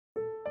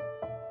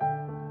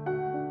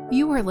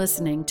You are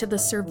listening to the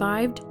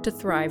Survived to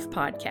Thrive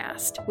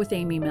podcast with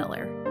Amy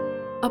Miller,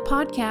 a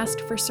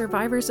podcast for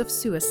survivors of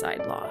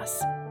suicide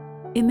loss.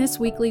 In this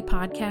weekly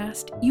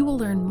podcast, you will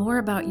learn more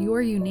about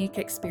your unique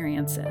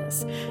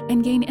experiences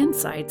and gain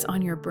insights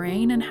on your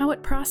brain and how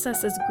it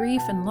processes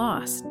grief and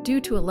loss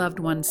due to a loved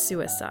one's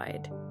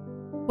suicide.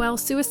 While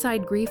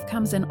suicide grief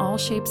comes in all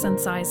shapes and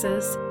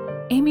sizes,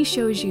 Amy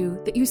shows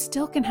you that you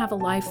still can have a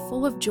life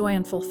full of joy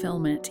and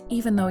fulfillment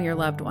even though your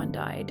loved one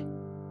died.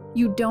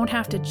 You don't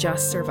have to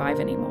just survive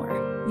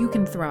anymore. You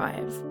can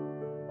thrive.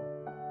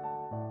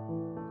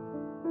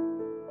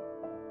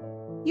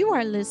 You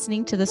are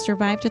listening to the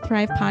Survive to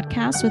Thrive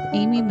podcast with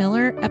Amy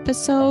Miller,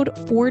 episode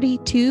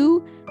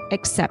 42,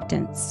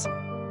 Acceptance.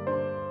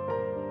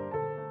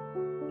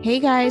 Hey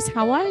guys,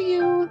 how are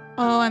you?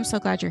 Oh, I'm so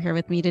glad you're here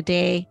with me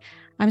today.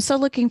 I'm so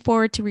looking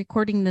forward to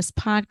recording this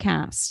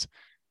podcast.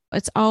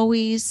 It's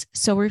always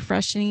so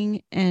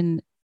refreshing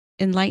and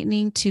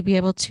enlightening to be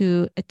able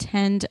to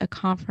attend a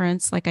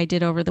conference like I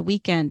did over the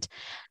weekend.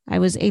 I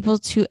was able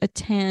to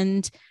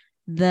attend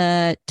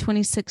the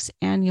 26th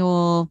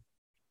annual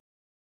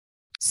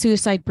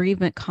Suicide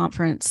Bereavement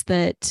Conference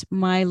that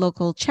my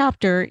local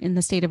chapter in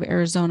the state of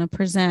Arizona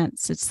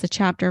presents. It's the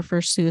chapter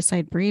for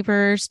suicide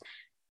bereavers.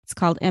 It's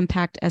called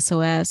Impact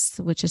SOS,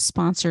 which is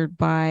sponsored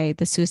by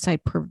the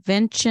Suicide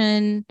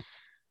Prevention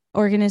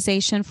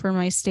Organization for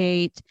my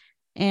state.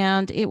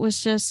 And it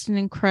was just an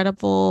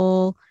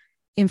incredible,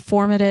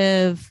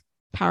 informative,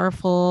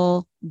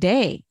 powerful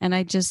day. And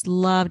I just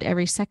loved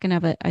every second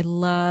of it. I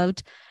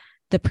loved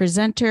the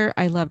presenter.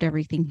 I loved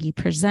everything he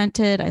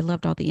presented. I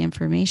loved all the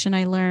information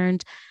I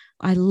learned.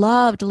 I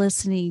loved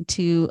listening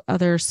to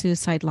other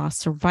suicide loss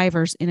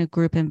survivors in a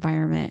group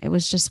environment. It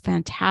was just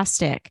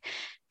fantastic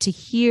to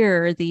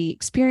hear the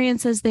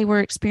experiences they were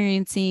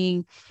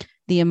experiencing,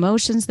 the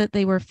emotions that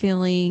they were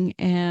feeling,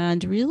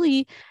 and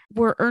really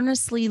were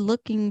earnestly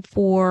looking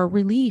for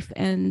relief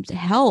and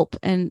help.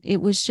 And it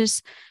was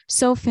just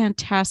so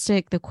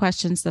fantastic, the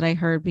questions that I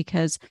heard,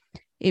 because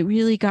it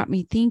really got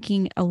me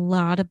thinking a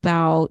lot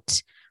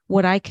about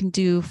what I can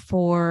do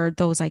for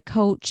those I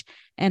coach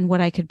and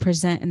what I could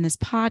present in this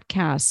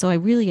podcast. So I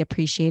really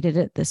appreciated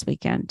it this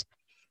weekend.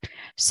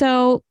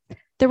 So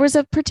there was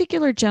a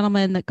particular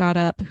gentleman that got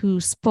up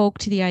who spoke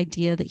to the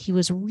idea that he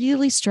was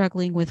really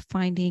struggling with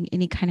finding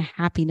any kind of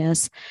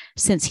happiness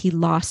since he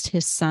lost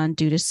his son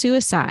due to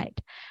suicide.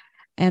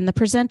 And the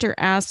presenter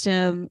asked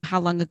him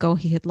how long ago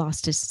he had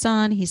lost his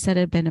son. He said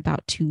it had been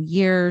about 2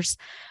 years,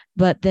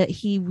 but that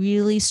he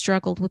really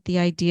struggled with the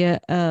idea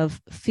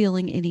of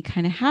feeling any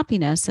kind of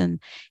happiness. And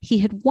he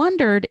had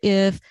wondered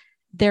if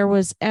there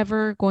was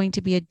ever going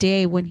to be a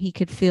day when he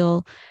could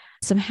feel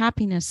some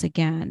happiness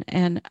again.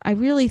 And I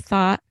really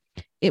thought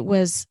it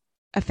was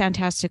a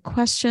fantastic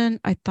question.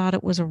 I thought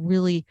it was a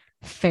really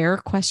fair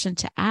question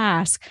to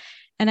ask.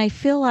 And I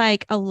feel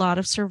like a lot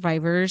of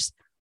survivors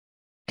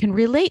can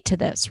relate to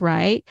this,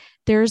 right?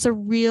 There's a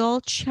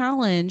real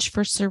challenge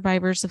for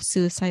survivors of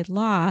suicide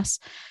loss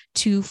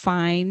to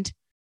find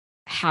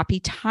happy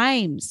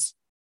times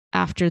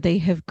after they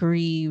have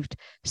grieved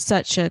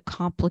such a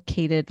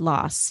complicated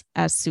loss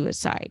as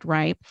suicide,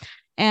 right?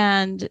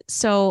 And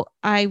so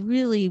I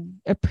really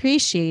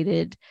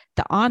appreciated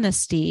the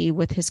honesty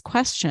with his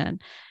question.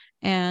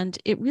 And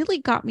it really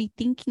got me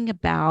thinking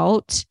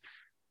about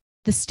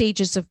the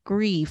stages of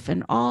grief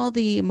and all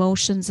the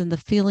emotions and the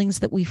feelings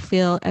that we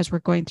feel as we're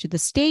going through the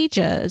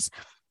stages.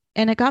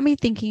 And it got me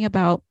thinking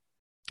about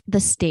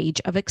the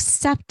stage of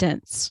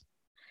acceptance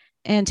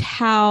and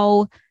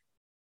how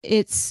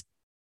it's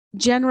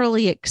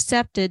generally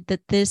accepted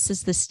that this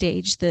is the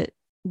stage that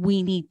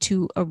we need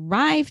to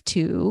arrive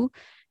to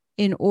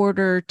in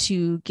order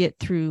to get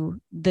through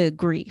the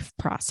grief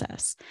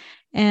process.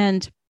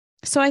 And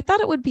so I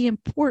thought it would be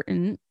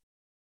important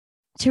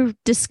to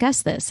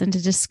discuss this and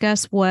to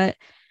discuss what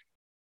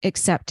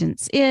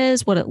acceptance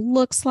is, what it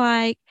looks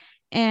like,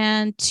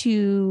 and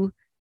to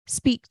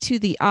speak to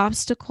the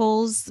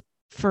obstacles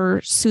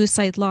for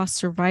suicide loss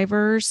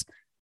survivors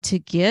to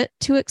get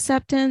to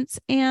acceptance,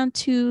 and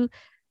to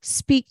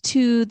speak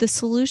to the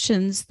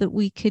solutions that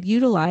we could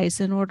utilize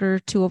in order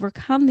to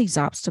overcome these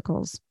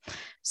obstacles.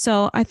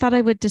 So I thought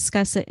I would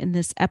discuss it in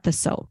this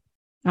episode.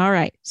 All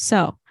right,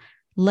 so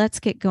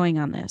let's get going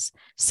on this.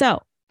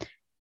 So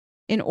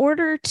in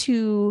order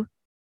to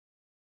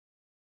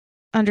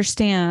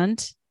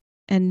understand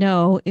and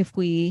know if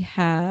we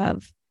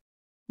have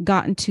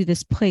gotten to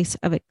this place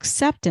of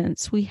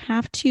acceptance, we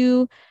have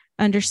to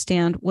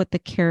understand what the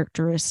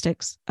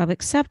characteristics of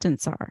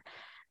acceptance are.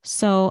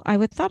 So I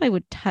thought I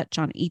would touch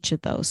on each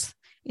of those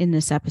in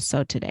this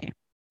episode today.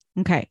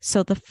 Okay,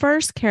 so the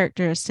first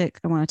characteristic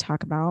I want to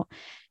talk about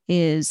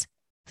is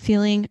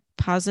feeling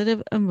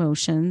positive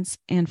emotions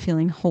and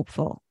feeling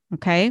hopeful.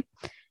 Okay,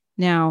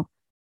 now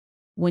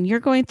when you're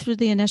going through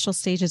the initial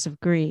stages of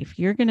grief,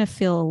 you're going to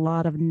feel a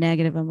lot of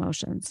negative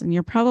emotions, and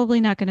you're probably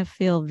not going to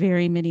feel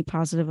very many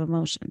positive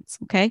emotions.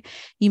 Okay,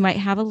 you might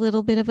have a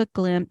little bit of a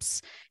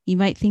glimpse. You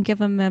might think of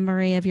a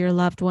memory of your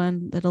loved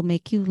one that'll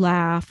make you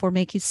laugh or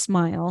make you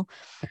smile.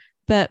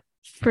 But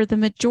for the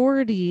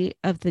majority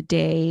of the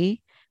day,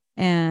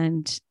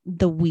 and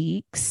the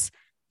weeks,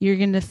 you're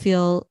going to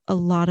feel a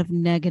lot of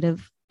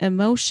negative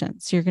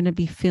emotions. You're going to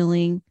be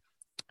feeling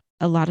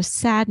a lot of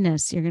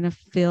sadness. You're going to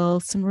feel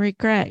some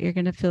regret. You're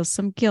going to feel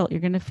some guilt.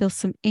 You're going to feel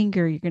some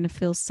anger. You're going to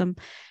feel some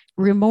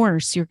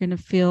remorse. You're going to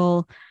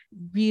feel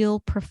real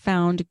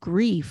profound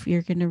grief.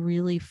 You're going to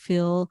really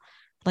feel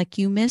like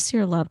you miss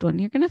your loved one.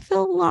 You're going to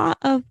feel a lot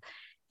of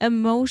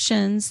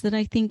emotions that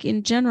I think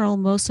in general,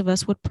 most of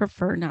us would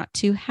prefer not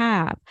to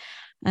have,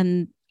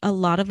 and a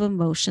lot of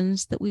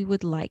emotions that we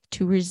would like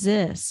to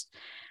resist.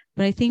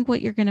 But I think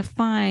what you're going to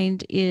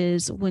find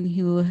is when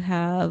you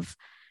have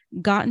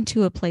gotten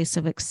to a place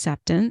of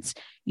acceptance,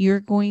 you're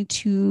going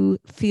to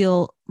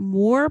feel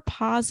more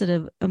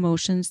positive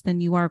emotions than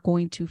you are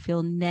going to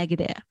feel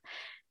negative.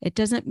 It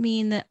doesn't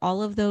mean that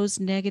all of those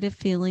negative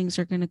feelings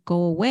are going to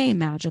go away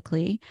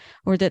magically,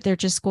 or that they're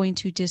just going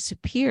to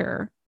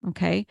disappear,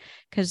 okay?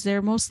 Because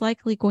they're most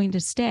likely going to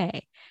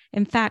stay.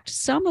 In fact,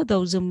 some of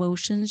those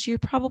emotions you're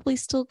probably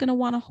still going to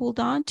want to hold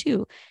on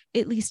to,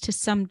 at least to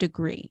some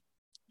degree,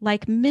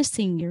 like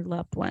missing your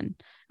loved one.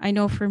 I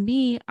know for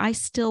me, I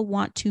still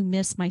want to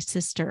miss my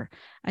sister.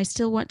 I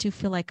still want to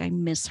feel like I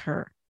miss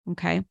her,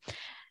 okay?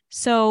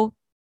 So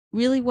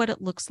really what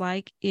it looks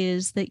like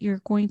is that you're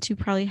going to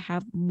probably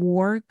have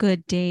more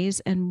good days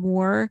and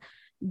more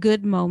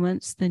good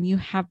moments than you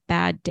have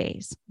bad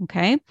days,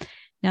 okay?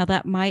 Now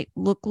that might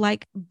look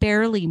like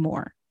barely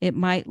more. It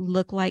might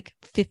look like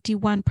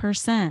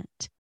 51%,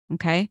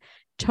 okay?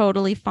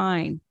 Totally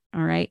fine,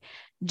 all right?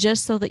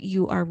 Just so that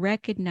you are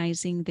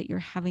recognizing that you're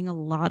having a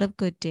lot of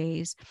good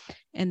days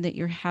and that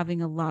you're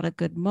having a lot of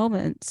good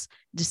moments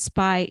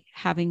despite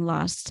having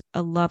lost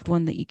a loved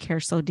one that you care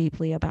so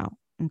deeply about,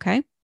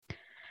 okay?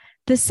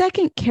 The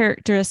second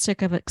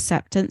characteristic of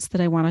acceptance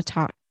that I want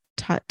to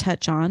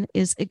touch on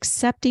is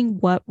accepting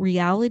what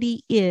reality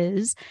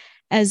is,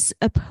 as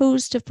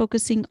opposed to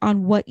focusing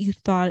on what you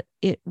thought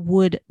it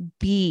would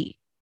be,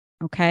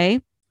 okay?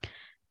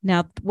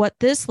 Now, what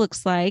this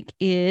looks like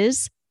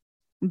is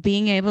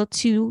being able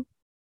to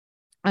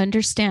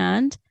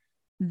understand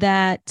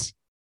that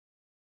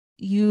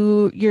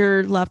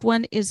your loved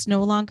one is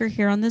no longer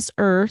here on this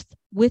earth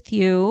with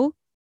you,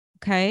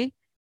 okay?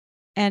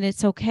 And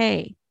it's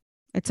okay.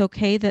 It's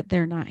okay that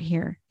they're not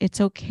here.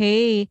 It's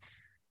okay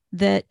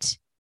that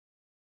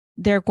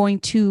they're going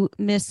to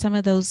miss some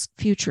of those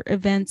future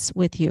events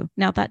with you.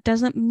 Now, that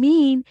doesn't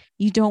mean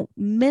you don't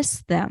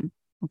miss them,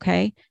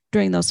 okay,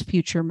 during those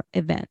future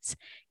events.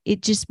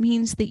 It just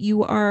means that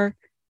you are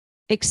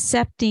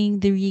accepting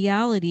the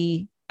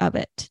reality of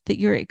it, that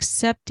you're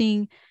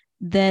accepting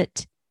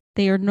that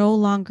they are no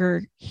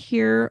longer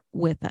here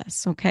with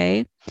us,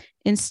 okay?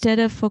 Instead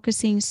of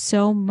focusing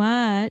so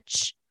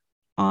much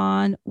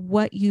on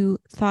what you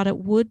thought it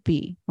would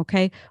be,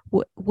 okay?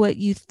 What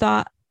you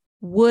thought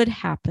would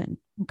happen,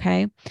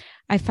 okay?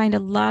 I find a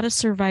lot of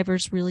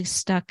survivors really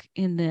stuck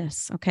in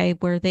this, okay,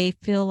 where they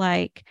feel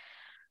like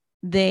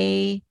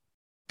they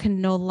can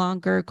no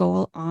longer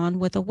go on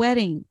with a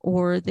wedding,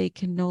 or they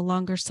can no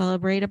longer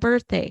celebrate a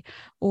birthday,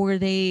 or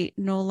they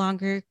no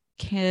longer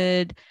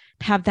could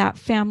have that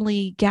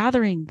family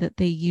gathering that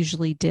they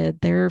usually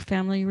did, their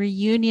family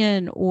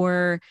reunion,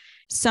 or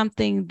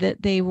something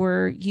that they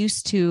were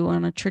used to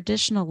on a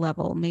traditional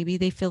level. Maybe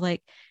they feel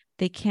like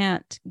they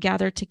can't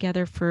gather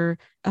together for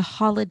a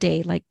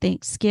holiday like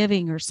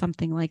Thanksgiving or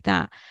something like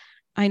that.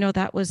 I know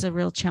that was a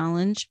real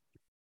challenge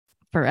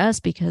for us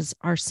because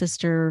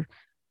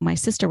my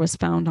sister was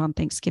found on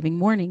Thanksgiving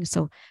morning.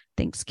 So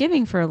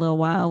Thanksgiving for a little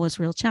while was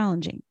real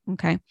challenging.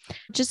 Okay.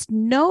 Just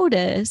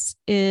notice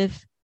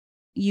if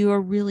you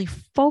are really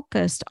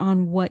focused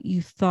on what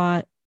you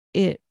thought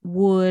it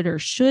would or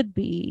should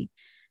be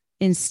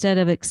instead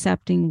of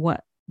accepting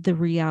what the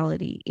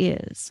reality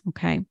is.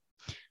 Okay.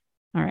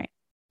 All right.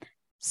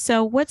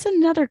 So what's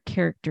another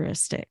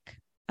characteristic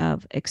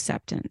of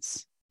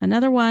acceptance?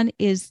 Another one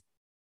is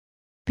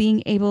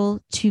being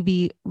able to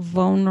be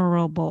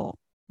vulnerable.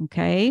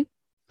 Okay.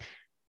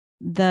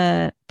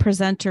 The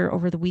presenter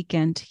over the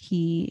weekend,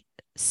 he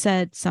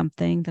said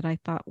something that I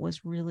thought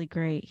was really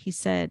great. He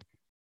said,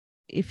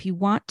 if you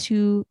want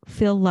to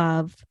feel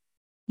love,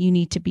 you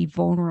need to be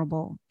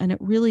vulnerable. And it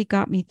really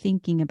got me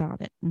thinking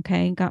about it.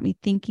 Okay. Got me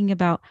thinking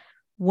about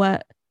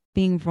what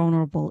being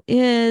vulnerable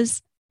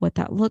is, what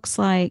that looks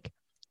like.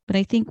 But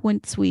I think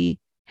once we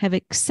have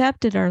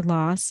accepted our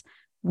loss,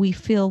 we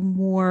feel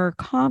more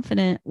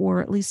confident,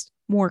 or at least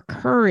more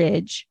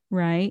courage,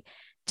 right?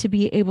 To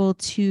be able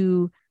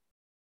to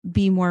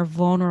be more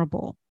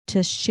vulnerable,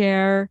 to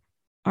share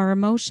our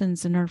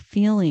emotions and our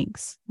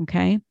feelings.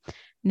 Okay.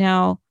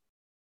 Now,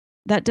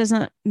 that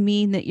doesn't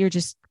mean that you're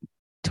just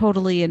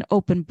totally an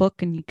open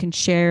book and you can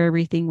share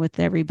everything with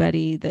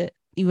everybody that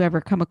you ever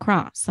come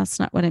across. That's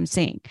not what I'm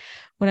saying.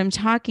 What I'm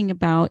talking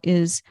about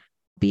is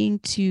being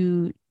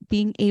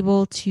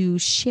able to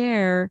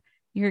share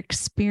your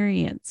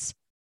experience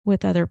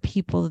with other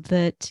people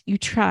that you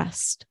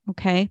trust,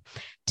 okay?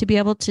 To be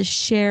able to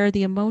share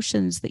the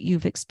emotions that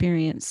you've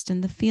experienced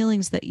and the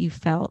feelings that you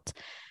felt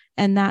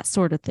and that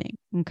sort of thing,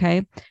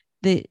 okay?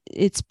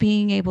 It's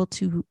being able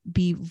to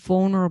be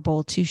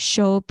vulnerable, to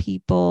show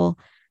people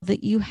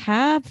that you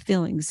have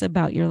feelings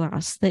about your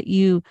loss, that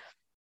you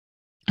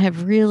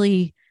have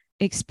really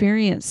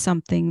experienced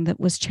something that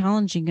was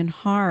challenging and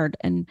hard,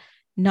 and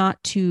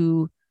not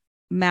to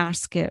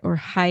mask it or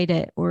hide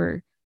it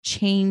or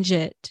change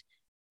it.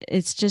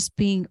 It's just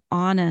being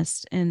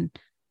honest and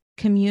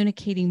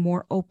communicating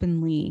more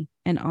openly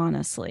and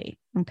honestly.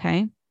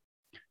 Okay.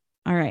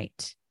 All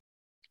right.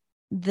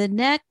 The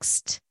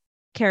next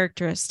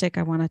characteristic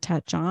I want to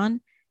touch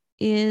on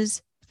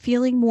is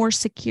feeling more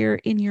secure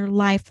in your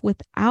life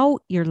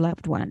without your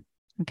loved one.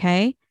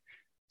 Okay.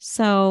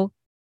 So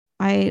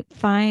I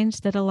find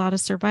that a lot of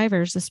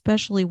survivors,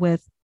 especially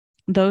with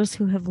those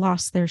who have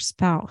lost their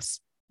spouse,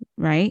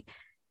 right?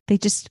 They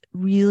just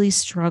really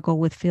struggle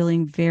with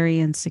feeling very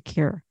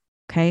insecure.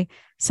 Okay.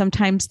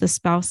 Sometimes the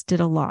spouse did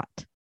a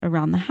lot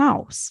around the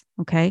house.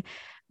 Okay.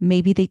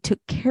 Maybe they took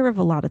care of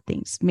a lot of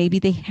things. Maybe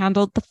they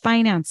handled the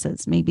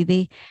finances. Maybe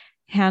they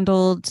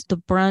handled the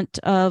brunt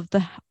of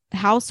the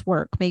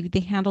housework. Maybe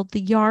they handled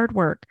the yard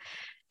work.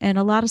 And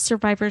a lot of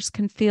survivors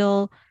can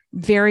feel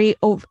very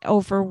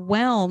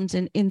overwhelmed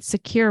and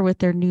insecure with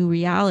their new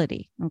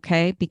reality.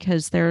 Okay.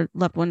 Because their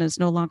loved one is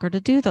no longer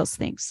to do those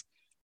things.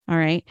 All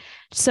right.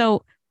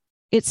 So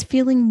it's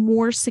feeling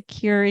more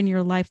secure in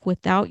your life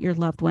without your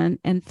loved one,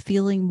 and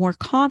feeling more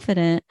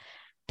confident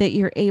that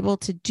you're able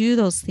to do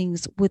those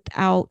things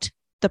without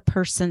the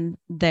person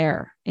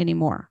there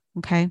anymore.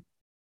 Okay.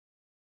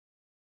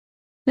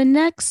 The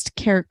next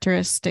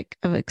characteristic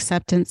of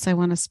acceptance I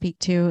want to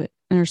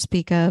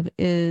speak of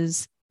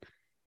is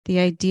the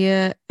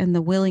idea and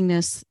the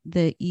willingness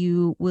that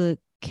you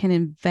can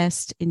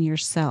invest in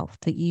yourself,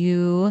 that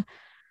you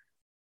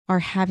are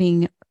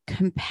having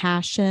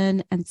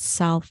compassion and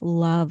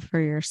self-love for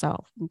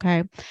yourself.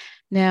 Okay.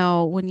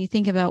 Now, when you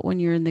think about when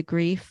you're in the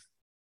grief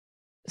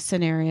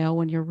scenario,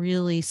 when you're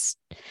really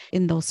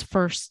in those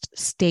first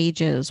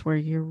stages where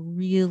you're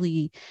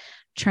really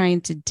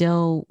trying to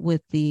deal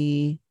with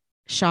the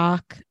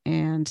shock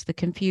and the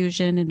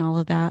confusion and all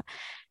of that,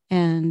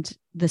 and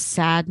the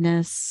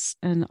sadness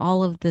and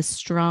all of the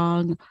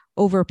strong,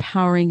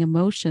 overpowering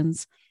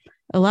emotions,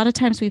 a lot of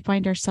times we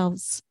find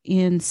ourselves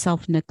in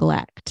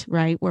self-neglect,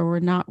 right? Where we're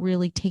not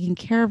really taking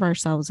care of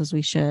ourselves as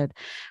we should.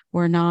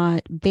 We're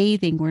not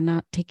bathing. We're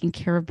not taking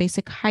care of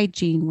basic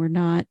hygiene.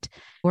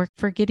 We're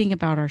forgetting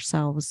about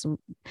ourselves.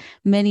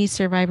 Many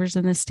survivors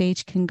in this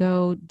stage can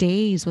go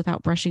days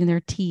without brushing their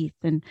teeth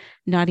and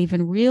not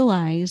even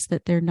realize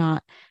that they're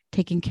not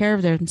taking care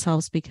of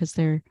themselves because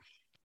they're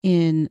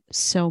in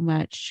so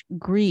much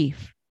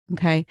grief.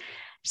 Okay.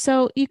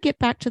 So you get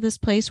back to this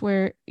place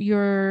where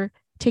you're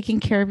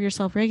taking care of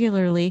yourself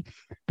regularly,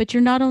 but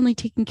you're not only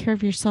taking care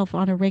of yourself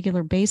on a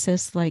regular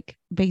basis, like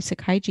basic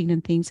hygiene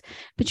and things,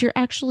 but you're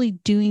actually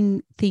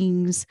doing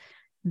things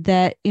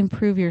that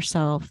improve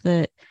yourself,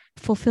 that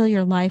fulfill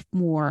your life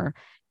more.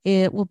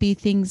 It will be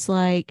things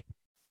like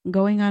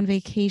going on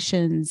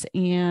vacations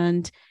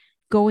and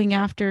going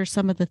after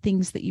some of the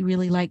things that you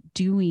really like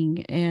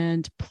doing,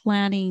 and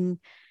planning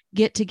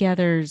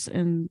get-togethers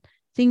and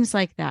things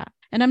like that.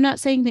 And I'm not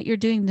saying that you're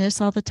doing this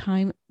all the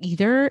time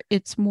either.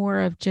 It's more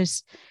of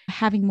just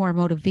having more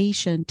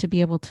motivation to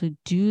be able to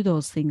do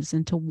those things,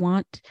 and to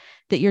want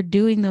that you're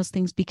doing those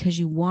things because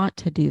you want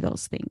to do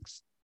those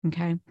things.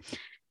 Okay.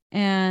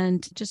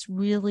 And just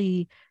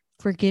really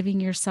forgiving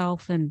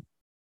yourself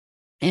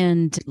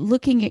and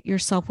looking at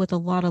yourself with a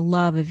lot of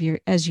love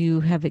as you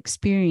have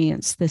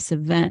experienced this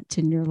event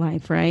in your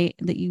life, right?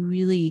 That you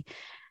really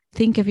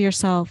think of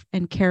yourself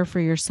and care for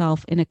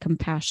yourself in a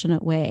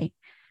compassionate way.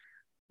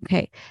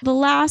 Okay. The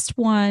last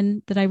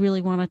one that I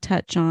really want to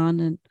touch on,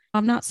 and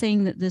I'm not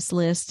saying that this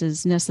list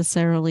is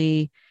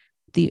necessarily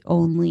the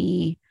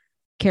only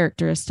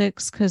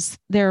characteristics, because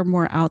there are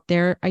more out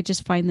there. I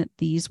just find that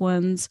these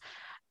ones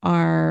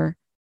are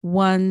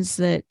ones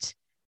that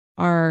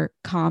are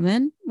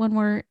common when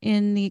we're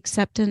in the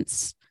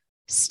acceptance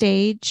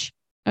stage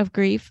of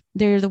grief.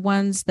 They're the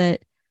ones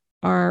that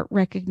are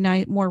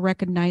more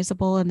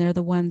recognizable, and they're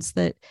the ones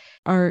that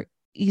are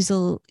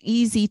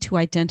easy to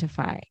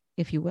identify,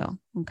 if you will.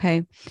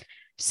 Okay.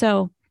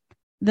 So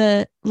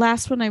the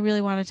last one I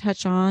really want to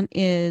touch on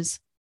is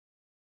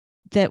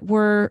that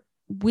we're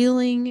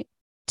willing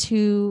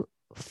to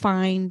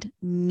find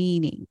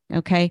meaning.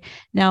 Okay.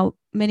 Now,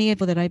 many of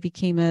that I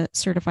became a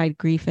certified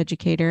grief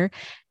educator,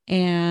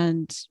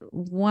 and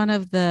one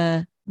of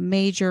the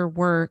major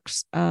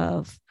works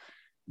of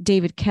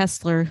David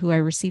Kessler, who I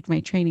received my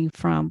training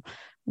from,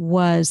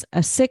 was a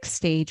 6th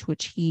stage,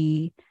 which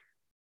he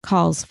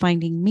calls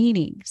finding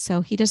meaning.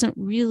 So he doesn't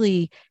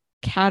really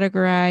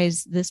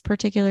categorize this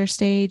particular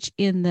stage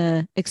in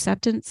the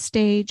acceptance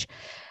stage.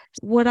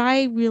 What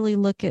I really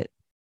look at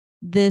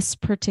this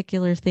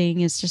particular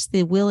thing is just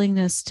the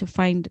willingness to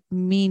find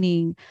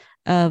meaning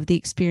of the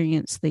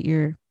experience that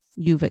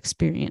you've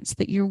experienced,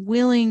 that you're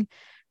willing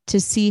to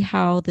see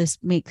how this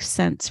makes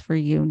sense for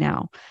you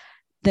now,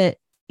 that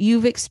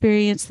you've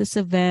experienced this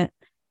event,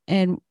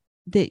 and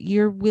that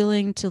you're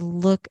willing to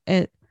look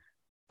at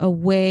a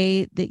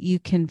way that you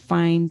can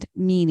find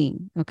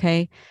meaning,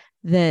 okay?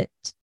 That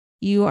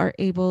you are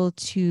able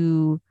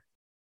to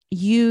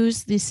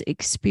use this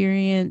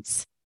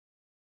experience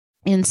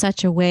in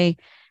such a way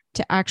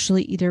to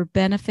actually either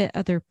benefit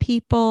other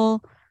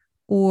people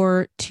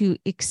or to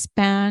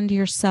expand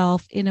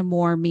yourself in a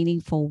more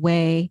meaningful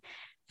way.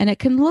 And it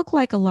can look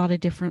like a lot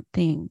of different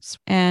things.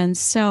 And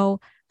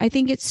so I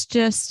think it's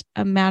just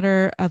a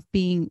matter of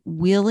being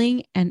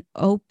willing and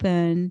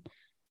open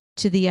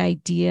to the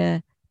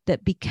idea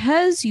that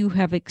because you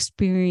have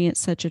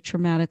experienced such a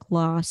traumatic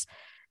loss,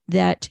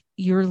 that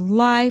your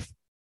life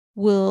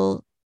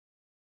will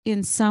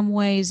in some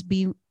ways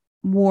be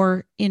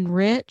more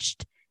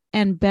enriched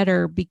and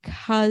better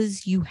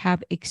because you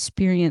have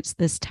experienced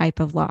this type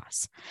of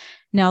loss.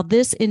 Now,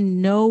 this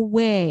in no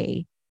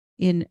way,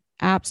 in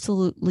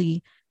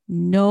absolutely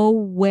no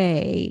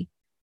way,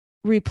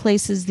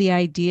 replaces the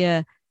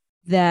idea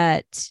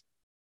that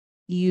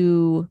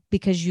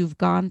because you've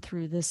gone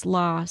through this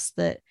loss,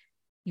 that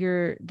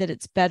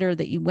it's better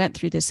that you went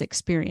through this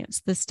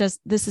experience.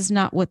 This is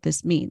not what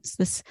this means.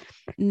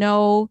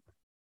 No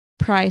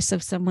price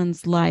of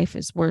someone's life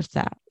is worth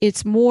that.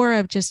 It's more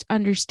of just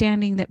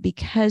understanding that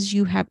because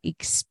you have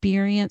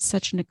experienced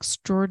such an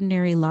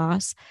extraordinary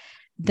loss,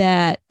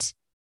 that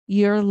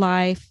your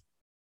life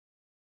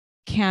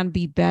can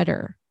be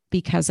better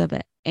because of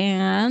it,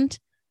 and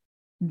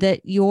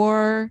that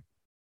your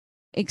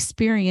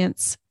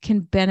experience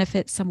can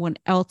benefit someone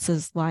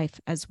else's life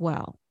as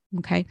well.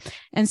 Okay.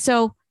 And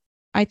so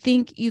I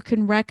think you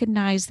can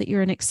recognize that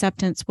you're in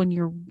acceptance when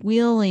you're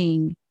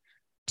willing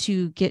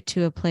to get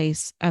to a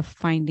place of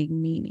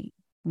finding meaning.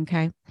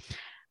 Okay.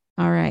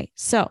 All right.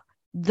 So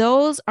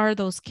those are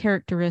those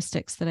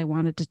characteristics that I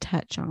wanted to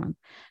touch on.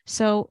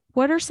 So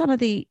what are some of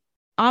the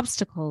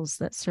obstacles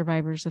that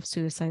survivors of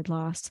suicide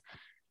loss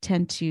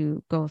tend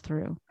to go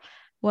through?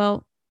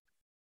 Well,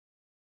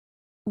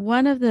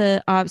 one of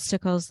the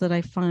obstacles that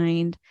I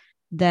find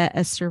that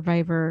a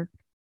survivor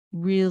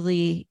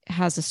really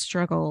has a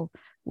struggle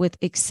with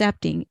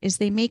accepting is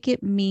they make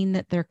it mean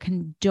that they're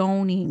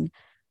condoning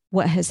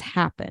what has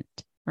happened,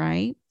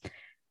 right?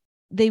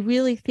 They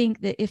really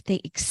think that if they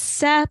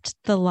accept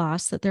the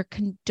loss, that they're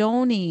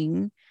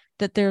condoning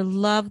that their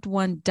loved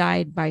one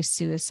died by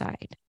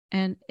suicide.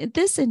 And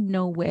this in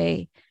no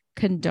way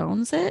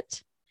condones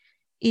it.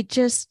 It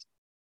just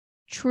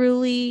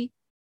truly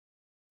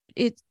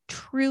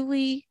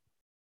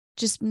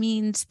just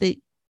means that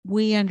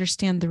we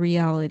understand the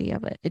reality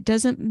of it. It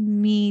doesn't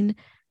mean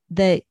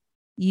that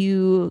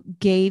you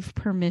gave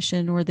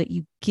permission or that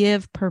you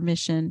give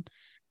permission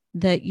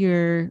that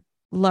your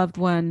loved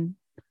one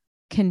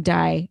can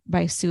die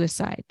by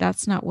suicide.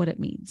 That's not what it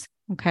means.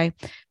 Okay.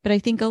 But I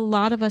think a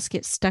lot of us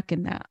get stuck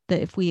in that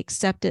if we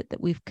accept it,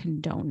 that we've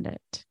condoned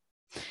it.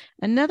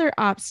 Another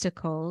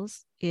obstacle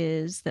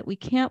is that we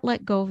can't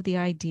let go of the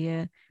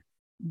idea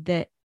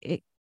that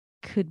it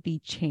could be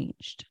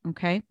changed.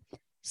 Okay.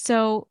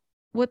 So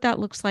what that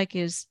looks like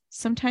is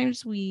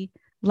sometimes we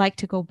like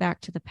to go back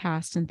to the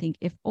past and think,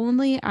 if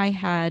only I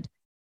had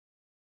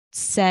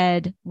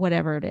said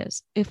whatever it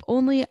is, if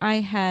only I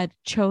had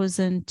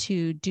chosen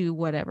to do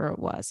whatever it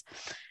was,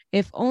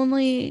 if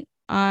only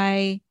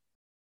I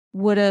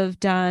would have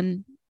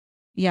done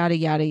yada,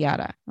 yada,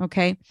 yada.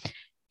 Okay.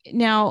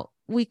 Now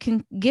we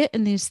can get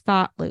in these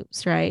thought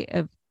loops, right?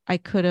 Of I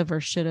could have or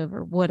should have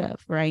or would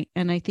have, right?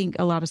 And I think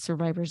a lot of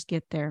survivors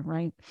get there,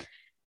 right?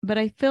 But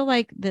I feel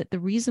like that the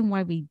reason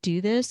why we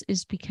do this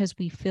is because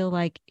we feel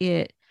like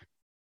it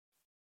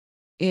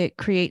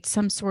creates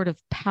some sort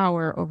of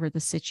power over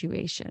the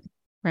situation,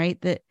 right?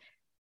 That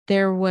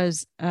there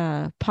was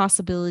a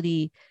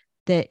possibility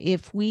that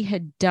if we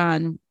had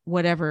done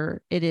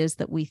whatever it is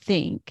that we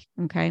think,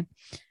 okay,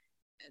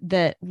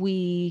 that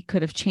we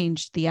could have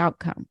changed the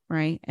outcome,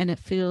 right? And it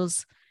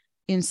feels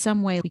in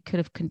some way we could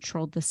have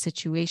controlled the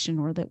situation,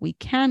 or that we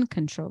can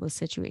control the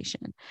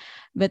situation.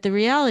 But the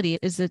reality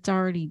is it's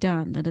already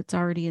done, that it's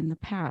already in the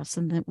past,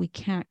 and that we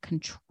can't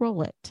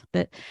control it,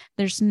 that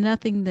there's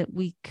nothing that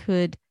we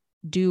could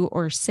do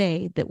or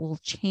say that will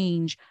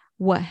change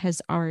what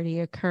has already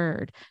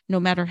occurred, no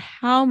matter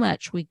how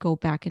much we go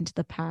back into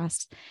the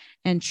past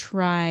and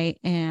try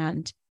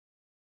and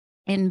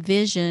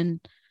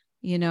envision,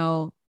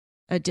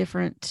 a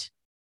different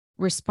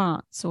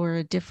response or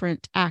a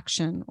different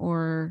action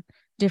or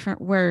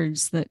different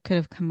words that could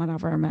have come out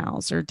of our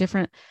mouths, or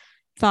different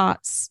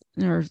thoughts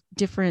or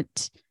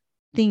different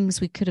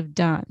things we could have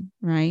done,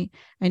 right?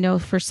 I know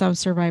for some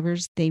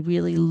survivors, they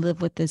really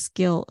live with this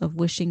guilt of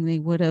wishing they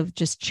would have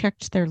just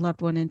checked their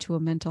loved one into a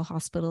mental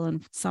hospital,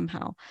 and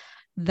somehow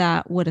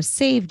that would have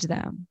saved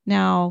them.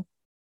 Now,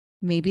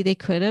 maybe they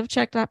could have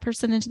checked that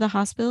person into the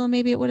hospital, and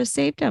maybe it would have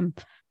saved them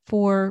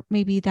for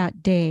maybe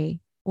that day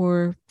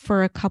or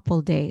for a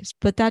couple days.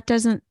 But that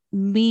doesn't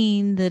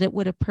mean that it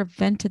would have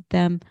prevented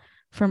them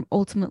from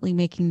ultimately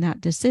making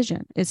that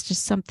decision. It's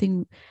just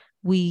something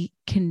we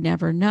can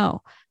never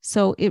know.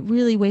 So it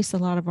really wastes a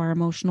lot of our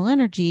emotional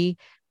energy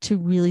to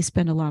really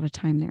spend a lot of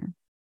time there.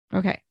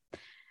 Okay.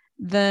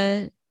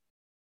 The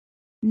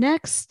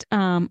Next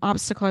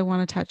obstacle I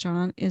want to touch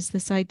on is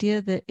this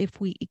idea that if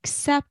we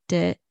accept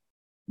it,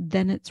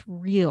 then it's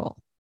real,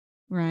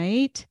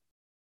 right?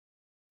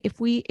 If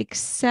we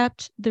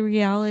accept the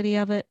reality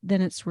of it,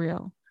 then it's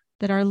real,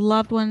 that our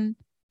loved one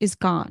is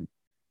gone,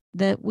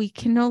 that we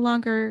can no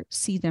longer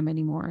see them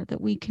anymore,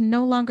 that we can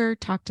no longer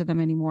talk to them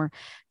anymore,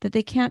 that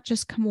they can't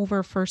just come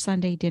over for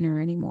Sunday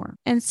dinner anymore.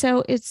 And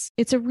so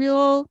it's a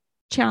real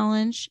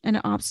challenge and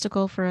an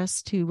obstacle for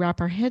us to wrap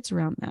our heads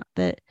around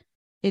that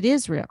it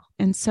is real.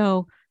 And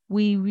so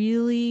we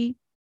really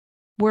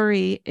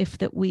worry if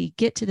that we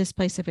get to this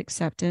place of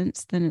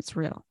acceptance, then it's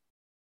real.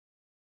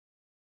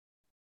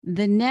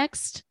 The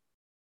next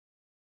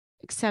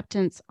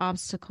acceptance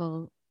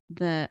obstacle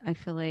that I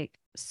feel like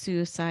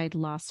suicide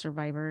loss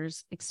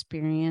survivors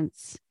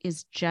experience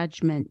is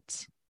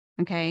judgment.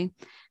 Okay.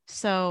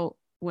 So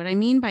what I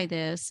mean by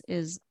this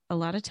is a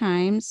lot of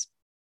times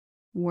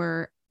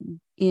we're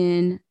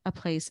in a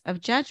place of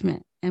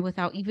judgment and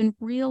without even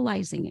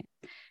realizing it.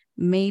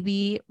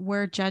 Maybe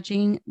we're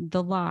judging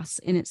the loss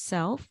in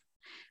itself.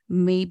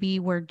 Maybe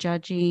we're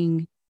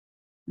judging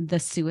the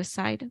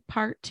suicide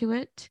part to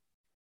it.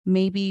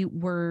 Maybe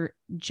we're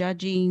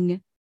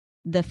judging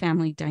the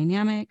family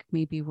dynamic.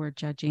 Maybe we're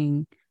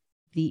judging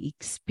the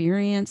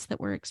experience that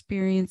we're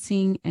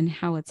experiencing and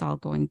how it's all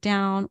going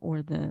down,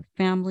 or the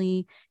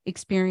family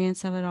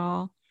experience of it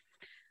all.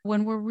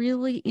 When we're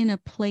really in a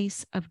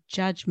place of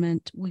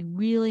judgment, we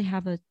really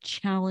have a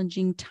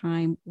challenging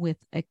time with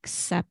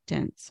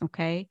acceptance,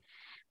 okay?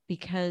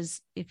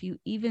 Because if you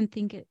even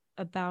think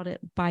about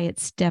it by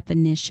its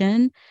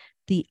definition,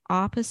 the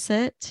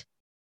opposite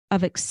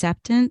of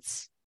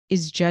acceptance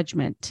is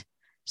judgment.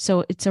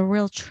 So it's a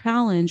real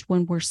challenge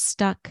when we're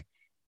stuck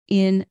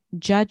in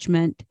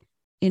judgment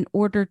in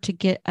order to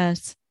get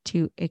us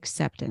to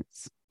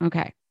acceptance.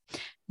 Okay.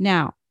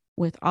 Now,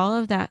 with all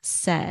of that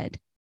said,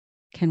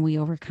 can we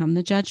overcome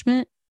the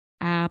judgment?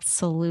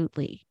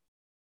 Absolutely.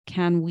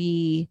 Can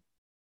we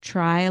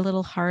try a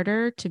little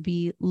harder to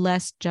be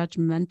less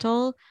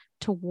judgmental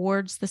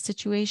towards the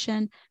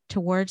situation,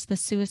 towards the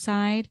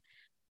suicide,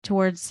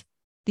 towards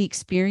the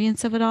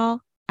experience of it all?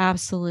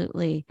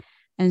 Absolutely.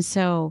 And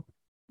so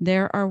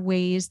there are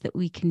ways that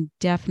we can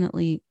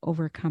definitely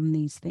overcome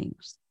these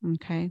things.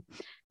 Okay.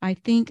 I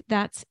think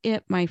that's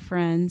it, my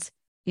friends.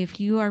 If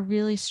you are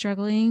really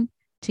struggling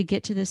to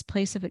get to this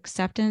place of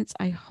acceptance,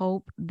 I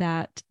hope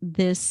that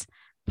this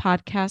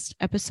podcast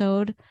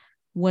episode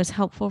was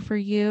helpful for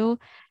you.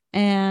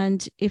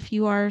 And if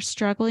you are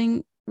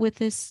struggling with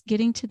this,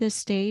 getting to this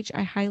stage,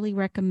 I highly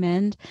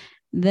recommend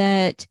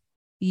that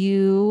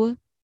you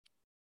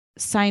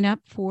sign up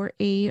for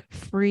a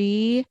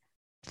free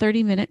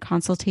 30-minute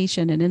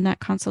consultation. And in that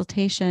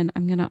consultation,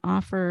 I'm going to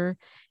offer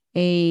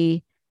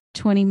a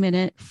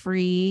 20-minute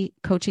free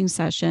coaching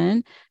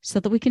session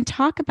so that we can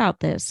talk about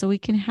this, so we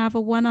can have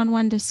a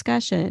one-on-one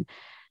discussion,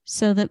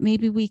 so that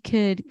maybe we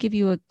could give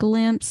you a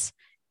glimpse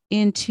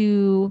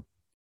into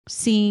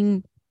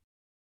seeing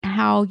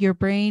how your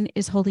brain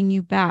is holding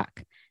you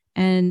back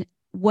and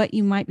what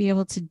you might be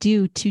able to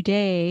do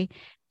today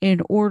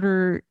in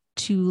order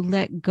to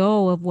let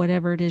go of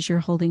whatever it is you're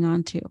holding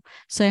on to.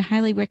 So I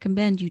highly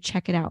recommend you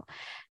check it out.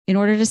 In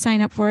order to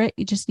sign up for it,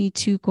 you just need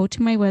to go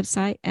to my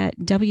website at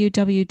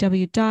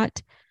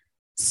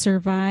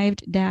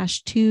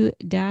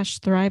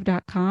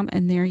www.survived-2-thrive.com,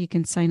 and there you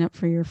can sign up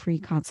for your free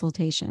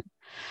consultation.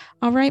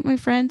 All right, my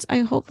friends, I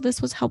hope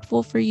this was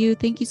helpful for you.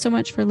 Thank you so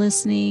much for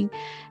listening.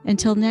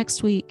 Until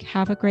next week,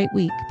 have a great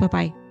week.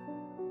 Bye-bye.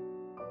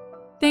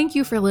 Thank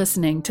you for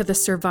listening to the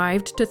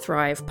Survived to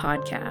Thrive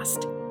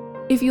podcast.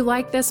 If you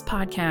like this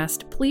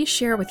podcast, please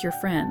share with your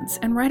friends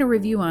and write a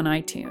review on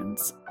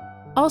iTunes.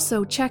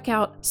 Also, check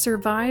out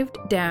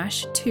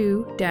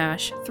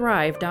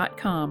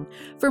survived-2-thrive.com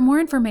for more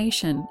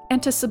information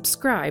and to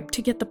subscribe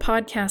to get the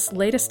podcast's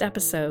latest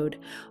episode,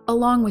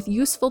 along with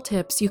useful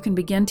tips you can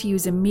begin to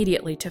use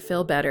immediately to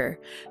feel better,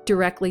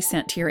 directly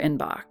sent to your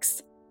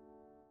inbox.